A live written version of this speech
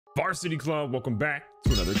Varsity Club, welcome back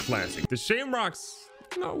to another classic. The Shamrocks,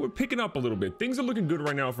 we're picking up a little bit. Things are looking good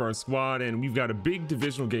right now for our squad, and we've got a big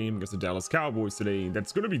divisional game against the Dallas Cowboys today.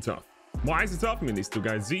 That's going to be tough. Why is it tough? I mean, they still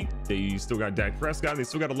got Zeke, they still got Dak Prescott, they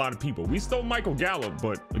still got a lot of people. We stole Michael Gallup,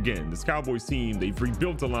 but again, this Cowboys team, they've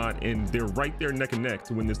rebuilt a lot, and they're right there neck and neck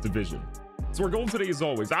to win this division. So our goal today is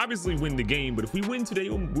always, obviously, win the game, but if we win today,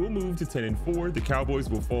 we'll move to 10-4. The Cowboys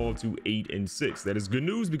will fall to 8-6. That is good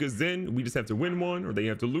news because then we just have to win one or they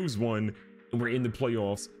have to lose one, and we're in the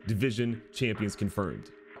playoffs, division champions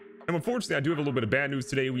confirmed. And unfortunately, I do have a little bit of bad news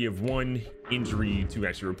today. We have one injury to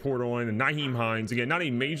actually report on. Nyheim Hines, again, not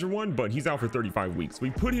a major one, but he's out for 35 weeks. We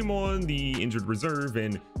put him on the injured reserve,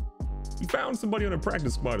 and we found somebody on a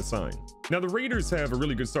practice squad to sign. Now, the Raiders have a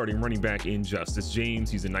really good starting running back in Justice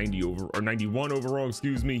James. He's a 91 overall,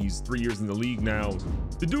 excuse me. He's 3 years in the league now.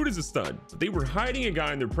 The dude is a stud. They were hiding a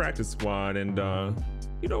guy in their practice squad, and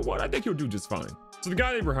you know what? I think he'll do just fine. So the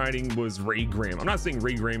guy they were hiding was Ray Graham. I'm not saying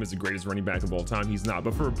Ray Graham is the greatest running back of all time. He's not.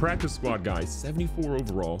 But for a practice squad guy, 74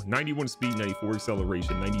 overall, 91 speed, 94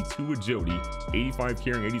 acceleration, 92 agility, 85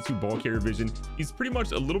 carrying, 82 ball carrier vision. He's pretty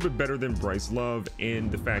much a little bit better than Bryce Love.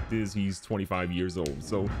 And the fact is he's 25 years old.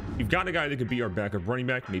 So we've got a guy that could be our backup running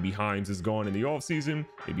back. Maybe Hines is gone in the offseason.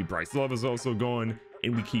 Maybe Bryce Love is also gone.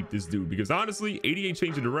 And we keep this dude. Because honestly, 88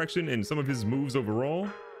 change of direction and some of his moves overall,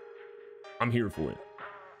 I'm here for it.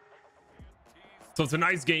 So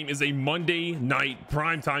tonight's game is a Monday night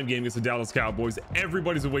primetime game against the Dallas Cowboys.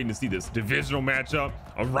 Everybody's waiting to see this divisional matchup,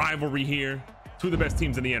 a rivalry here. Two of the best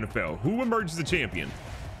teams in the NFL. Who emerges the champion?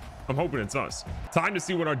 I'm hoping it's us. Time to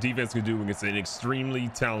see what our defense can do against an extremely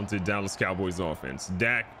talented Dallas Cowboys offense.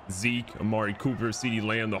 Dak, Zeke, Amari Cooper, CeeDee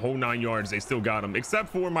Lamb, the whole 9 yards, they still got them, except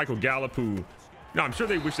for Michael Gallup, who, no, I'm sure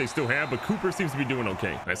they wish they still have, but Cooper seems to be doing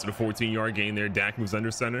okay. Nice little 14-yard gain there. Dak moves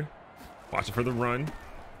under center. Watching for the run.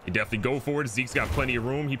 He definitely go for it. Zeke's got plenty of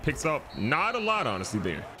room. He picks up not a lot, honestly,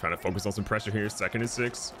 there. Trying to focus on some pressure here. 2nd and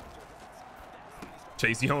 6.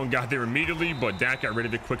 Chase Young got there immediately, but Dak got rid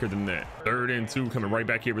of it quicker than that. 3rd and 2 coming right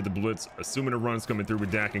back here with the blitz. Assuming a run's coming through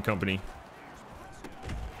with Dak and company.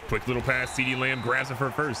 Quick little pass. CeeDee Lamb grabs it for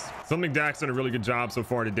first. Something Dak's done a really good job so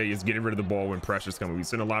far today is getting rid of the ball when pressure's coming. We've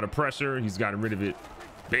seen a lot of pressure. He's gotten rid of it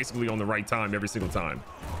basically on the right time every single time.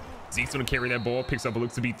 Zeke's going to carry that ball. Picks up what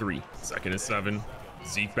looks to be 3. 2nd and 7.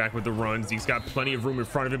 Zeke back with the run. Zeke's got plenty of room in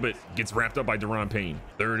front of him, but gets wrapped up by Daron Payne.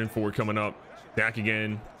 3rd and 4 coming up. Dak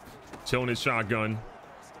again. Chilling his shotgun.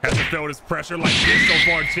 Hasn't felt his pressure like this so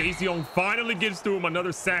far. Chase Young finally gets to him.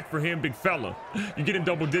 Another sack for him, big fella. You get in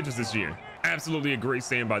double digits this year. Absolutely a great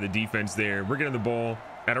stand by the defense there. We're getting the ball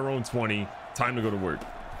at our own 20. Time to go to work.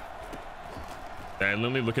 And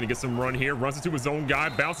Lindley looking to get some run here. Runs into his own guy.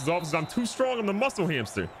 Bounces off. Says, I'm too strong. I'm the muscle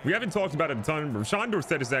hamster. We haven't talked about it a ton. Rashawn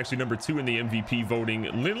Dorsett is actually number 2 in the MVP voting.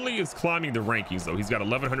 Lindley is climbing the rankings, though. He's got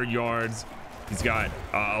 1,100 yards. He's got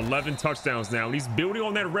 11 touchdowns now, and he's building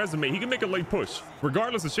on that resume. He can make a late push.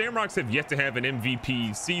 Regardless, the Shamrocks have yet to have an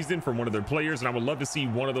MVP season from one of their players, and I would love to see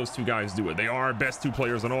one of those 2 guys do it. They are our best 2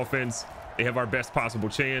 players on offense. They have our best possible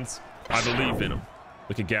chance. I believe in them.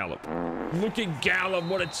 Look at Gallup. Look at Gallup.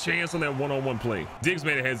 What a chance on that one-on-one play. Diggs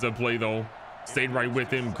made a heads-up play, though. Stayed right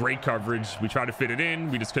with him. Great coverage. We tried to fit it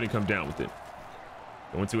in. We just couldn't come down with it.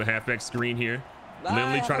 Going to a halfback screen here.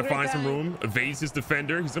 Lindley trying to find some room. Evades his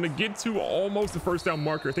defender. He's going to get to almost the first down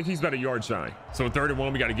marker. I think he's about a yard shy. So 3rd and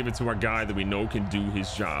 1, we got to give it to our guy that we know can do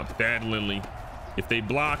his job. Thad Lindley. If they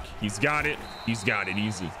block, he's got it. He's got it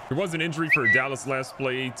easy. There was an injury for Dallas last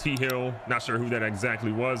play. T. Hill. Not sure who that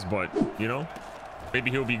exactly was, but, you know,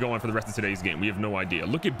 maybe he'll be going for the rest of today's game. We have no idea.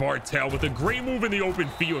 Look at Bartell with a great move in the open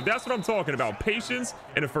field. That's what I'm talking about. Patience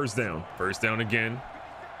and a first down. First down again.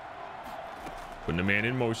 Putting the man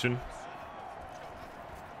in motion.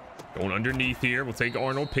 Going underneath here. We'll take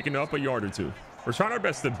Arnold, picking up a yard or 2. We're trying our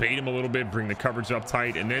best to bait him a little bit, bring the coverage up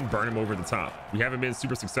tight, and then burn him over the top. We haven't been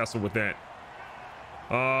super successful with that.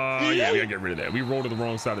 Yeah, we gotta get rid of that. We rolled to the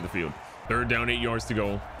wrong side of the field. 3rd down, 8 yards to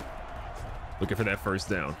go. Looking for that first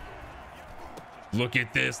down. Look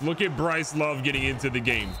at this. Look at Bryce Love getting into the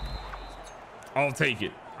game. I'll take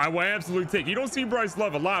it. I will absolutely take it. You don't see Bryce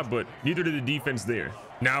Love a lot, but neither did the defense there.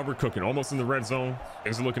 Now we're cooking. Almost in the red zone.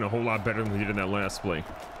 Things are looking a whole lot better than we did in that last play.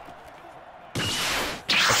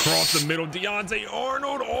 Across the middle, Deontay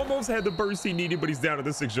Arnold almost had the burst he needed, but he's down at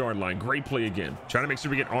the 6-yard line. Great play again. Trying to make sure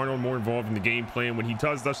we get Arnold more involved in the game plan. When he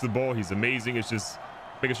does touch the ball, he's amazing. It's just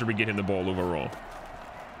making sure we get him the ball overall.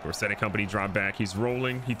 Dorsett and company drop back. He's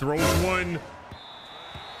rolling. He throws one.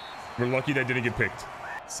 We're lucky that didn't get picked.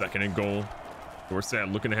 2nd and goal.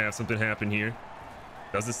 Dorsett looking to have something happen here.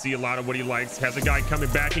 Doesn't see a lot of what he likes. Has a guy coming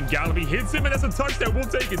back, and Gallup hits him, and that's a touchdown. We'll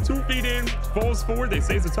take it. 2 feet in, falls forward. They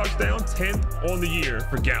say it's a touchdown. 10th on the year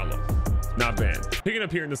for Gallup. Not bad. Picking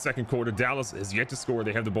up here in the second quarter, Dallas has yet to score.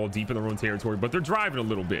 They have the ball deep in their own territory, but they're driving a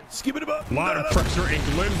little bit. Skip it up. A lot of pressure, and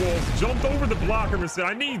Glenn Walls jumped over the blocker and said,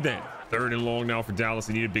 I need that. 3rd and long now for Dallas.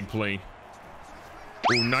 They need a big play.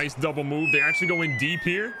 Oh, nice double move. They actually go in deep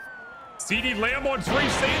here. CD Lamb on Trey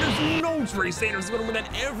Sanders. No, Trey Sanders is going to win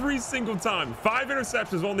that every single time. 5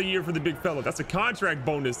 interceptions on the year for the big fella. That's a contract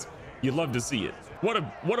bonus. You love to see it. What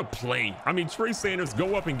a play. I mean, Trey Sanders,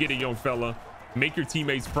 go up and get a young fella. Make your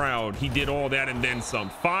teammates proud. He did all that and then some.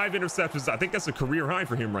 5 interceptions. I think that's a career high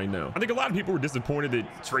for him right now. I think a lot of people were disappointed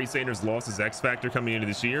that Trey Sanders lost his X factor coming into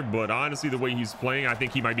this year, but honestly, the way he's playing, I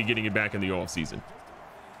think he might be getting it back in the offseason.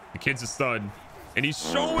 The kid's a stud, and he's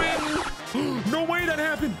showing. No way that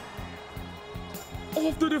happened.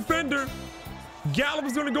 Off the defender. Gallup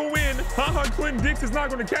is going to go in. Clinton Dix is not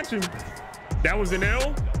going to catch him. That was an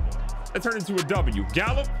L. That turned into a W.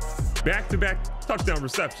 Gallup, back-to-back touchdown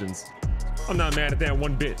receptions. I'm not mad at that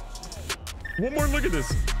one bit. One more look at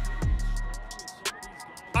this.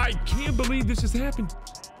 I can't believe this just happened.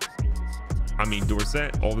 I mean,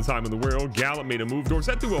 Dorsett, all the time in the world. Gallup made a move.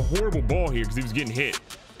 Dorsett threw a horrible ball here because he was getting hit.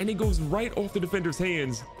 And it goes right off the defender's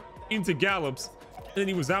hands into Gallup's. And then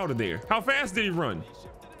he was out of there. How fast did he run?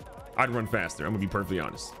 I'd run faster. I'm going to be perfectly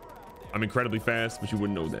honest. I'm incredibly fast, but you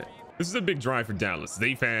wouldn't know that. This is a big drive for Dallas.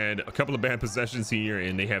 They've had a couple of bad possessions here,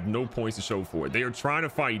 and they have no points to show for it. They are trying to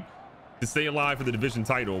fight to stay alive for the division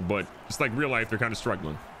title, but just like real life, they're kind of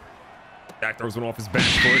struggling. Dak throws one off his back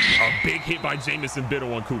foot. A big hit by Jamison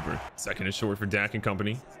Biddle on Cooper. 2nd and short for Dak and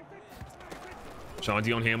company. Sean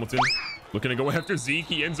Dion Hamilton looking to go after Zeke.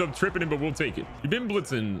 He ends up tripping him, but we'll take it. We've been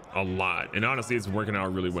blitzing a lot, and honestly, it's working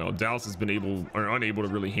out really well. Dallas has been able or unable to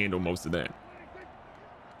really handle most of that.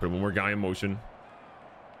 Put one more guy in motion.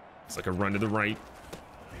 It's like a run to the right.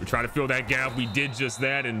 We try to fill that gap. We did just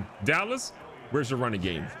that, and Dallas, where's your running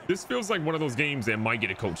game? This feels like one of those games that might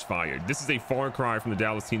get a coach fired. This is a far cry from the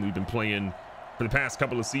Dallas team we've been playing for the past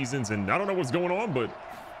couple of seasons, and I don't know what's going on, but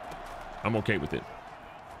I'm okay with it.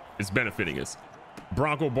 It's benefiting us.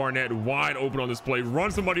 Bronco Barnett wide open on this play.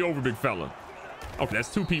 Run somebody over, big fella. Okay,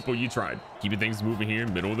 that's 2 people. You tried. Keeping things moving here,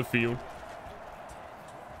 middle of the field.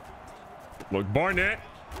 Look, Barnett.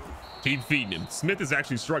 Keep feeding him. Smith is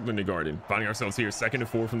actually struggling to guard him. Finding ourselves here, 2nd and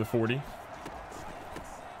 4 from the 40.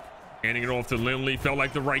 Handing it off to Lindley. Felt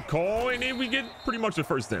like the right call, and then we get pretty much a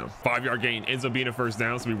first down. 5-yard gain ends up being a first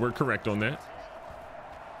down, so we were correct on that.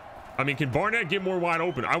 I mean, can Barnett get more wide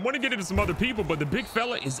open? I want to get into some other people, but the big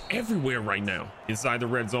fella is everywhere right now. Inside the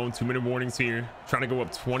red zone, 2-minute warnings here. Trying to go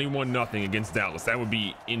up 21-0 against Dallas. That would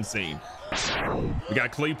be insane. We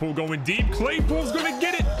got Claypool going deep. Claypool's going to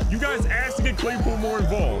get it. You guys asked to get Claypool more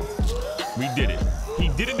involved. We did it. He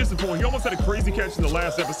didn't disappoint. He almost had a crazy catch in the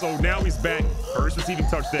last episode. Now he's back. First receiving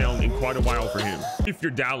touchdown in quite a while for him. If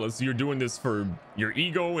you're Dallas, you're doing this for your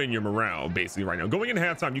ego and your morale, basically, right now. Going into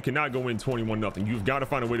halftime, you cannot go in 21-0. You've got to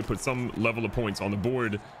find a way to put some level of points on the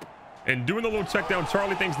board. And doing the little check down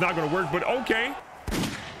Charlie thing's not going to work, but okay.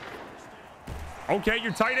 Okay,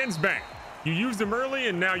 your tight end's back. You used him early,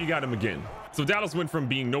 and now you got him again. So Dallas went from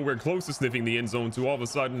being nowhere close to sniffing the end zone to all of a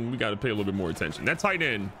sudden, we got to pay a little bit more attention. That tight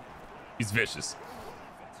end, he's vicious.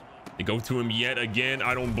 They go to him yet again.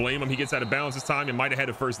 I don't blame him. He gets out of bounds this time. It might have had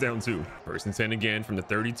a first down too. 1st and 10 again from the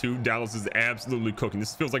 32. Dallas is absolutely cooking.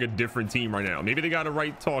 This feels like a different team right now. Maybe they got it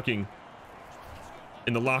right talking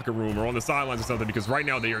in the locker room or on the sidelines or something, because right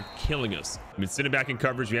now they are killing us. I mean, sitting back in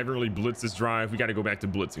coverage. We haven't really blitzed this drive. We got to go back to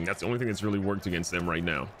blitzing. That's the only thing that's really worked against them right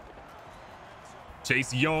now.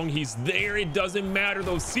 Chase Young, he's there. It doesn't matter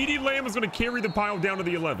though. CD Lamb is going to carry the pile down to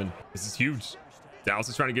the 11. This is huge. Dallas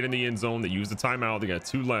is trying to get in the end zone. They use the timeout. They got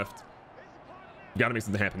 2 left. You got to make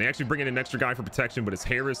something happen. They actually bring in an extra guy for protection, but it's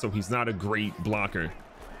Harris, so he's not a great blocker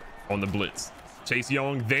on the blitz. Chase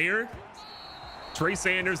Young there. Trey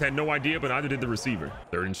Sanders had no idea, but neither did the receiver.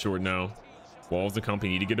 3rd and short now. Walls the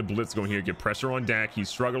company. Need to get a blitz going here. Get pressure on Dak. He's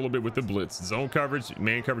struggled a little bit with the blitz. Zone coverage,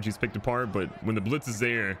 man coverage, he's picked apart, but when the blitz is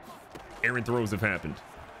there, errant throws have happened.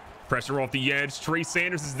 Pressure off the edge. Trey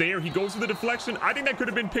Sanders is there. He goes for the deflection. I think that could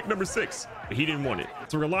have been pick number 6, but he didn't want it.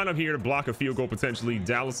 So we're gonna line up here to block a field goal potentially.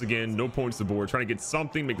 Dallas again, no points to the board. Trying to get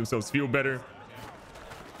something, make themselves feel better.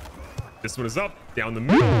 This one is up, down the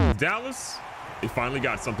middle. Dallas, they finally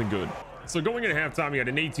got something good. So going into halftime, we had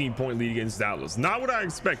an 18-point lead against Dallas. Not what I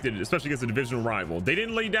expected, especially against a divisional rival. They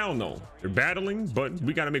didn't lay down though. They're battling, but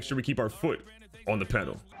we got to make sure we keep our foot on the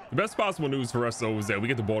pedal. The best possible news for us, though, is that we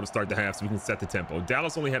get the ball to start the half so we can set the tempo.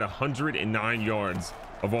 Dallas only had 109 yards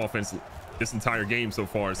of offense this entire game so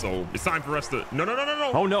far, so it's time for us to... No.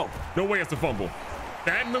 Oh, no. No way it's a fumble.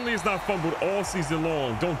 Thad Lindley has not fumbled all season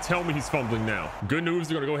long. Don't tell me he's fumbling now. Good news,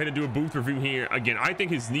 we're going to go ahead and do a booth review here. Again, I think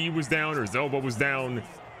his knee was down or his elbow was down.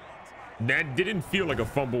 That didn't feel like a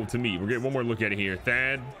fumble to me. We're getting one more look at it here.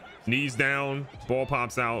 Thad, knees down, ball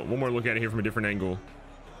pops out. One more look at it here from a different angle.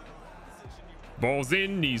 Ball's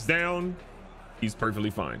in, knees down. He's perfectly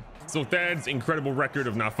fine. So Thad's incredible record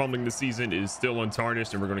of not fumbling this season is still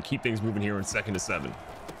untarnished, and we're going to keep things moving here on 2nd and 7.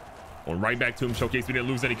 Going right back to him, showcase we didn't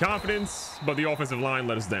lose any confidence, but the offensive line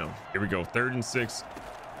let us down. Here we go, 3rd and 6.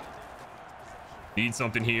 Need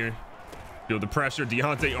something here. Feel the pressure.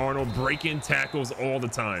 Deontay Arnold breaking tackles all the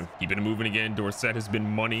time. Keeping it moving again. Dorsett has been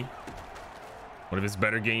money. One of his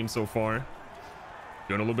better games so far.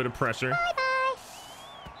 Doing a little bit of pressure.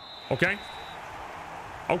 Okay.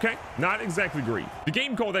 Okay, not exactly great. The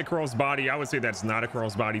game called that crossbody. I would say that's not a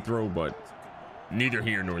crossbody throw, but neither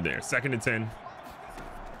here nor there. 2nd and 10.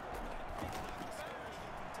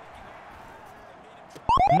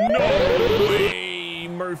 No way!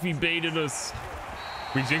 Murphy baited us.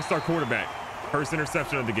 We jinxed our quarterback. First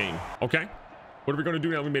interception of the game. Okay, what are we going to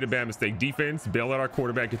do now? We made a bad mistake. Defense, bail out our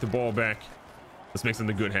quarterback, get the ball back. Let's make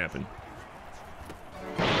something good happen.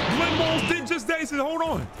 Glenn Walls did just that. He said, hold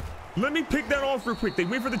on. Let me pick that off real quick. They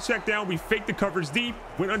went for the check down. We faked the coverage deep,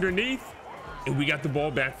 went underneath, and we got the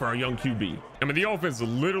ball back for our young QB. I mean, the offense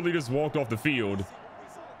literally just walked off the field,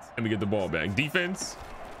 and we get the ball back. Defense,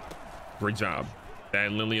 great job.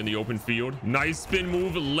 Thad Lindley in the open field. Nice spin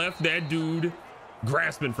move, left that dude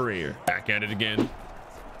grasping for air. Back at it again.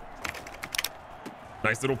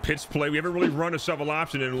 Nice little pitch play. We haven't really run a shovel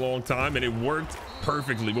option in a long time, and it worked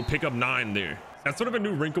perfectly. We'll pick up 9 there. That's sort of a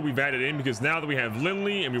new wrinkle we've added in, because now that we have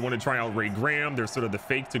Lindley and we want to try out Ray Graham, there's sort of the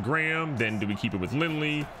fake to Graham. Then do we keep it with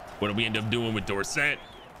Lindley? What do we end up doing with Dorsett?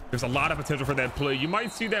 There's a lot of potential for that play. You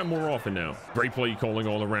might see that more often now. Great play calling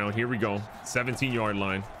all around. Here we go. 17-yard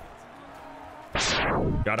line.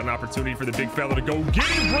 Got an opportunity for the big fella to go get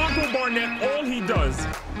it. Bronco Barnett, all he does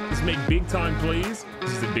is make big time plays.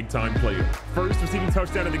 This is a big time player. First receiving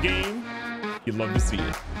touchdown of the game. You'd love to see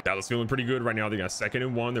it. Dallas feeling pretty good right now. They got 2nd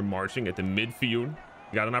and 1. They're marching at the midfield.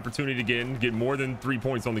 Got an opportunity again, get more than 3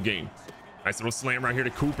 points on the game. Nice little slam right here to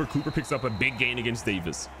Cooper. Cooper picks up a big gain against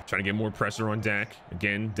Davis. Trying to get more pressure on Dak.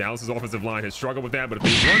 Again, Dallas's offensive line has struggled with that, but if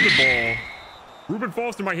they run the ball, Reuben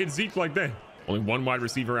Foster might hit Zeke like that. Only one wide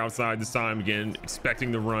receiver outside this time. Again,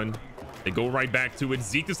 expecting the run. They go right back to it.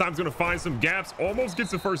 Zeke this time is going to find some gaps. Almost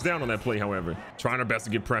gets the first down on that play, however. Trying our best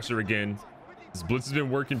to get pressure again. This blitz has been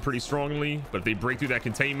working pretty strongly, but if they break through that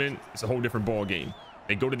containment, it's a whole different ball game.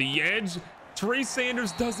 They go to the edge. Trey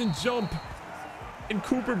Sanders doesn't jump, and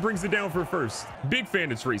Cooper brings it down for a first. Big fan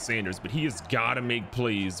of Trey Sanders, but he has got to make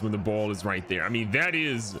plays when the ball is right there. I mean, that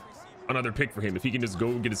is another pick for him if he can just go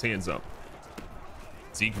and get his hands up.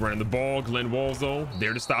 Zeke running the ball. Glenn Walzo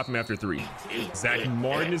there to stop him after 3. Zach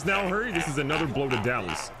Martin is now hurt. This is another blow to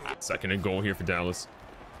Dallas. 2nd and goal here for Dallas.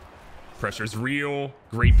 Pressure's real.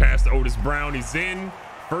 Great pass to Otis Brown. He's in.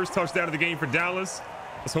 First touchdown of the game for Dallas.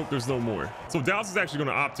 Let's hope there's no more. So Dallas is actually going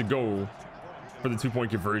to opt to go for the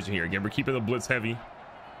 2-point conversion here. Again, we're keeping the blitz heavy.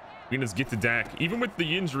 We can just get to Dak. Even with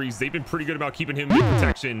the injuries, they've been pretty good about keeping him in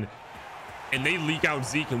protection. And they leak out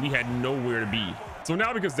Zeke, and we had nowhere to be. So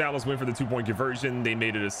now, because Dallas went for the 2-point conversion, they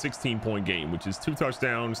made it a 16-point game, which is 2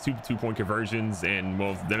 touchdowns, 2 2-point conversions, and,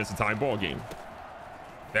 well, then it's a tie ball game.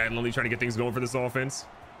 Thad Lindley trying to get things going for this offense.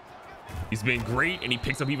 He's been great, and he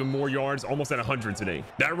picks up even more yards, almost at 100 today.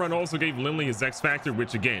 That run also gave Lindley his X factor,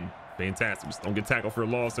 which, again, fantastic. Just don't get tackled for a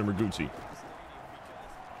loss, and we're Gucci.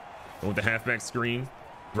 Going with the halfback screen.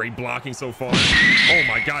 Great blocking so far. Oh,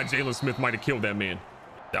 my God, Jalen Smith might have killed that man.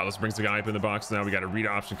 Dallas brings the guy up in the box now. We got a read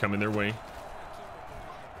option coming their way.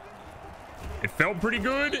 It felt pretty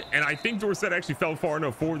good, and I think Dorsett actually fell far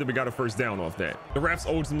enough forward that we got a first down off that. The refs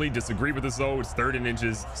ultimately disagree with us, though. It's 3rd and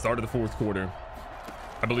inches, start of the 4th quarter.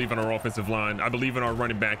 I believe in our offensive line. I believe in our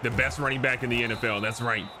running back, the best running back in the NFL. That's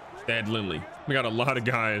right, Thad Lindley. We got a lot of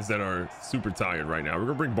guys that are super tired right now. We're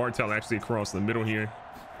gonna bring Bartell actually across the middle here.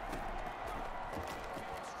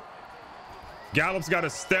 Gallup's got a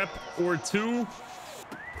step or 2.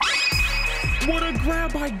 What a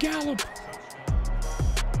grab by Gallup.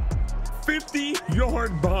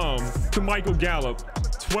 50-yard bomb to Michael Gallup.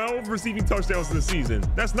 12 receiving touchdowns in the season.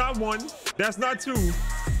 That's not 1. That's not 2.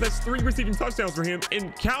 That's 3 receiving touchdowns for him.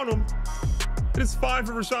 And count them, it is 5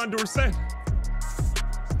 for Rashawn Dorsett.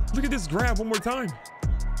 Look at this grab one more time.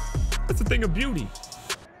 That's a thing of beauty.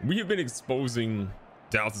 We have been exposing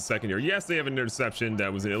Dallas' secondary. Yes, they have an interception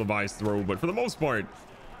that was an ill-advised throw, but for the most part,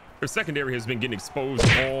 Their secondary has been getting exposed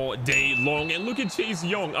all day long. And look at Chase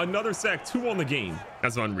Young, another sack, 2 on the game.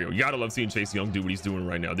 That's unreal. You gotta love seeing Chase Young do what he's doing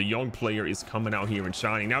right now. The young player is coming out here and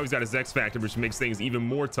shining. Now he's got his X factor, which makes things even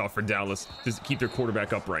more tough for Dallas to keep their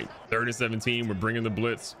quarterback upright. 3rd and 17, we're bringing the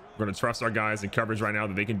blitz. We're gonna trust our guys in coverage right now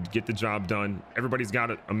that they can get the job done. Everybody's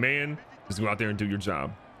got a man. Just go out there and do your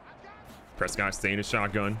job. Prescott staying in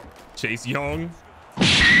shotgun. Chase Young.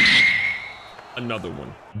 Another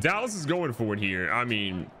one. Dallas is going for it here. I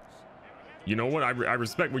mean, you know what? I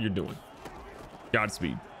respect what you're doing.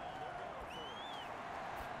 Godspeed.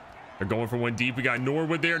 They're going for one deep. We got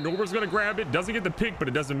Norwood there. Norwood's going to grab it. Doesn't get the pick, but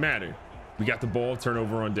it doesn't matter. We got the ball.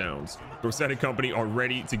 Turnover on downs. Dorsett and company are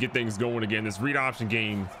ready to get things going again. This read option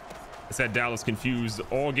game has had Dallas confused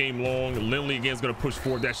all game long. Lindley again is going to push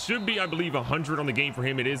forward. That should be, I believe, 100 on the game for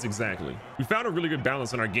him. It is exactly. We found a really good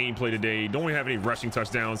balance in our gameplay today. Don't have any rushing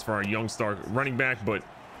touchdowns for our young star running back, but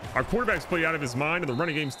our quarterback's played out of his mind and the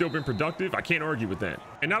running game's still been productive. I can't argue with that.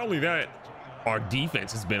 And not only that, our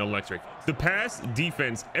defense has been electric. The pass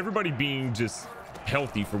defense, everybody being just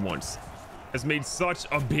healthy for once, has made such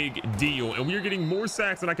a big deal. And we are getting more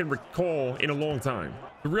sacks than I can recall in a long time.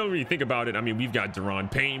 But really, when you think about it, I mean, we've got Deron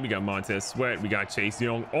Payne, we got Montez Sweat, we got Chase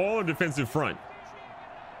Young, all on defensive front.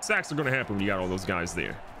 Sacks are going to happen when you got all those guys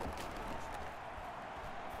there.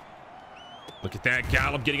 Look at that.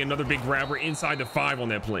 Gallup getting another big grab. We're inside the 5 on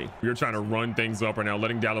that play. We are trying to run things up right now,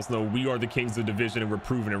 letting Dallas know we are the kings of the division, and we're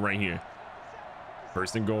proving it right here.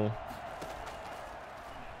 1st and goal.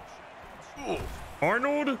 Oh,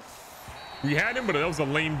 Arnold. We had him, but that was a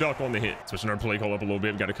lame duck on the hit. Switching our play call up a little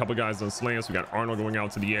bit. We got a couple guys on slants. We got Arnold going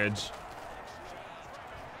out to the edge.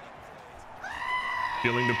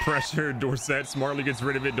 Feeling the pressure. Dorsett smartly gets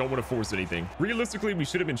rid of it. Don't want to force anything. Realistically, we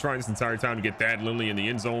should have been trying this entire time to get Thad Lindley in the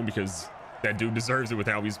end zone because that dude deserves it with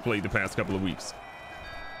how he's played the past couple of weeks.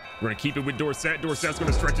 We're going to keep it with Dorsett. Dorsett's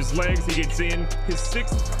going to stretch his legs. He gets in his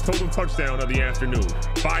 6th total touchdown of the afternoon.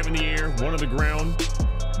 5 in the air, 1 on the ground.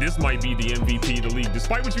 This might be the MVP of the league.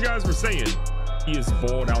 Despite what you guys were saying, he has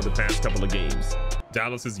balled out the past couple of games.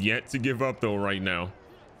 Dallas is yet to give up, though, right now.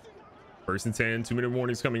 1st and 10, 2-minute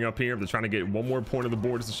warnings coming up here. They're trying to get one more point on the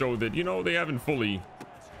board to show that, you know, they haven't fully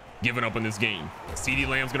given up on this game. CeeDee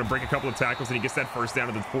Lamb's going to break a couple of tackles, and he gets that 1st down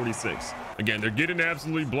to the 46. Again, they're getting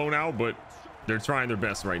absolutely blown out, but they're trying their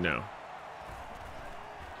best right now.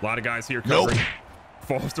 A lot of guys here covering. Nope.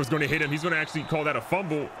 Foster's going to hit him. He's going to actually call that a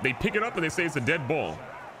fumble. They pick it up, and they say it's a dead ball.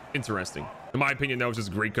 Interesting. In my opinion, that was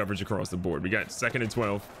just great coverage across the board. We got 2nd and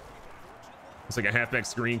 12. It's like a halfback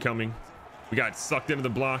screen coming. We got sucked into the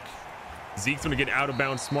block. Zeke's going to get out of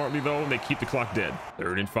bounds smartly, though, and they keep the clock dead.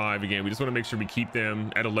 3rd and 5 again. We just want to make sure we keep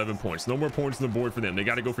them at 11 points. No more points on the board for them. They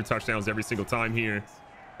got to go for touchdowns every single time here.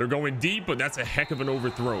 They're going deep, but that's a heck of an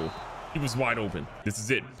overthrow. He was wide open. This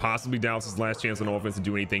is it. Possibly Dallas's last chance on offense to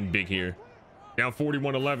do anything big here. Down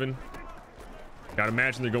 41-11. Got to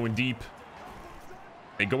imagine they're going deep.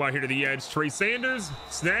 They go out here to the edge. Trey Sanders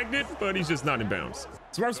snagged it, but he's just not in bounds.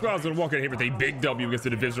 So our squad's going to walk out here with a big W against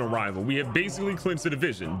the divisional rival. We have basically clinched the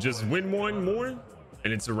division. Just win one more,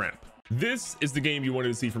 and it's a wrap. This is the game you wanted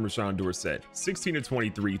to see from Rashawn Dorsett.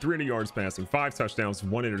 16-23, 300 yards passing, 5 touchdowns,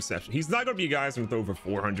 1 interception. He's not going to be a guy who's going to throw over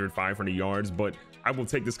 400, 500 yards, but I will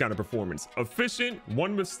take this kind of performance. Efficient,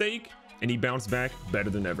 1 mistake, and he bounced back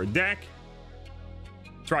better than ever. Dak,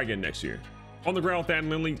 try again next year. On the ground, Thad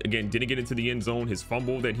Lindley, again, didn't get into the end zone. His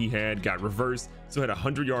fumble that he had got reversed. Still had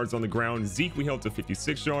 100 yards on the ground. Zeke, we held to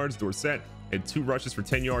 56 yards. Dorsett had 2 rushes for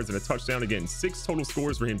 10 yards and a touchdown. Again, 6 total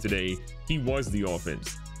scores for him today. He was the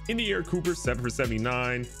offense. In the air, Cooper, 7 for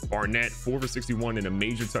 79. Barnett, 4 for 61 and a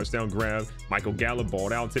major touchdown grab. Michael Gallup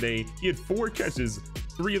balled out today. He had 4 catches.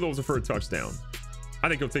 3 of those are for a touchdown. I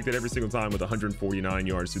think he'll take that every single time with 149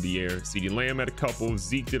 yards through the air. CeeDee Lamb had a couple.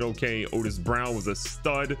 Zeke did okay. Otis Brown was a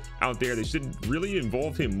stud out there. They should really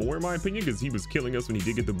involve him more, in my opinion, because he was killing us when he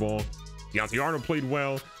did get the ball. Deontay Arnold played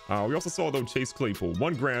well. We also saw, though, Chase Claypool.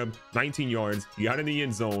 1 grab, 19 yards. He got in the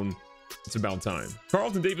end zone. It's about time.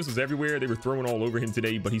 Carlton Davis was everywhere. They were throwing all over him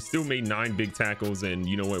today, but he still made 9 big tackles, and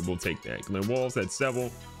you know what? We'll take that. Glenn Walls had 7,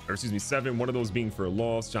 1 of those being for a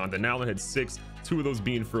loss. Jonathan Allen had 6, 2 of those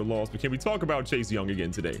being for a loss. But can we talk about Chase Young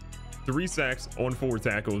again today? 3 sacks on 4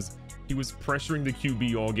 tackles. He was pressuring the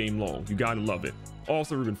QB all game long. You gotta love it.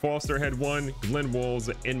 Also, Reuben Foster had 1, Glenn Walls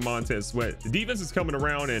and Montez Sweat. The defense is coming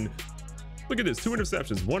around, and look at this, 2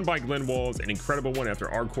 interceptions, 1 by Glenn Walls, an incredible one after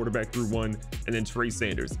our quarterback threw 1, and then Trey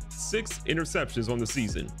Sanders. 6 interceptions on the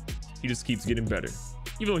season. He just keeps getting better.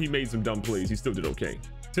 Even though he made some dumb plays, he still did okay.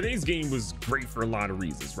 Today's game was great for a lot of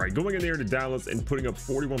reasons, right? Going in there to Dallas and putting up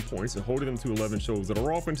 41 points and holding them to 11 shows that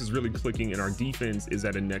our offense is really clicking and our defense is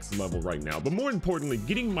at a next level right now. But more importantly,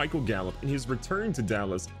 getting Michael Gallup in his return to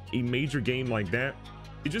Dallas, a major game like that,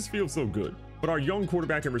 it just feels so good. But our young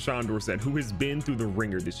quarterback in Rashawn Dorsett, who has been through the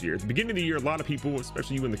ringer this year. At the beginning of the year, a lot of people,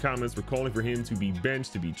 especially you in the comments, were calling for him to be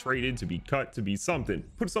benched, to be traded, to be cut, to be something.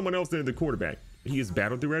 Put someone else in the quarterback. He has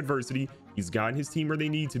battled through adversity. He's gotten his team where they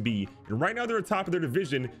need to be. And right now they're at the top of their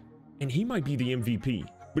division, and he might be the MVP.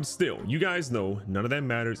 But still, you guys know none of that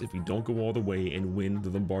matters if we don't go all the way and win the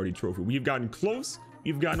Lombardi Trophy. We've gotten close.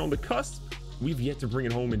 We've gotten on the cusp. We've yet to bring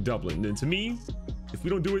it home in Dublin. And to me, if we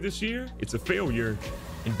don't do it this year, it's a failure,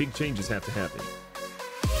 and big changes have to happen.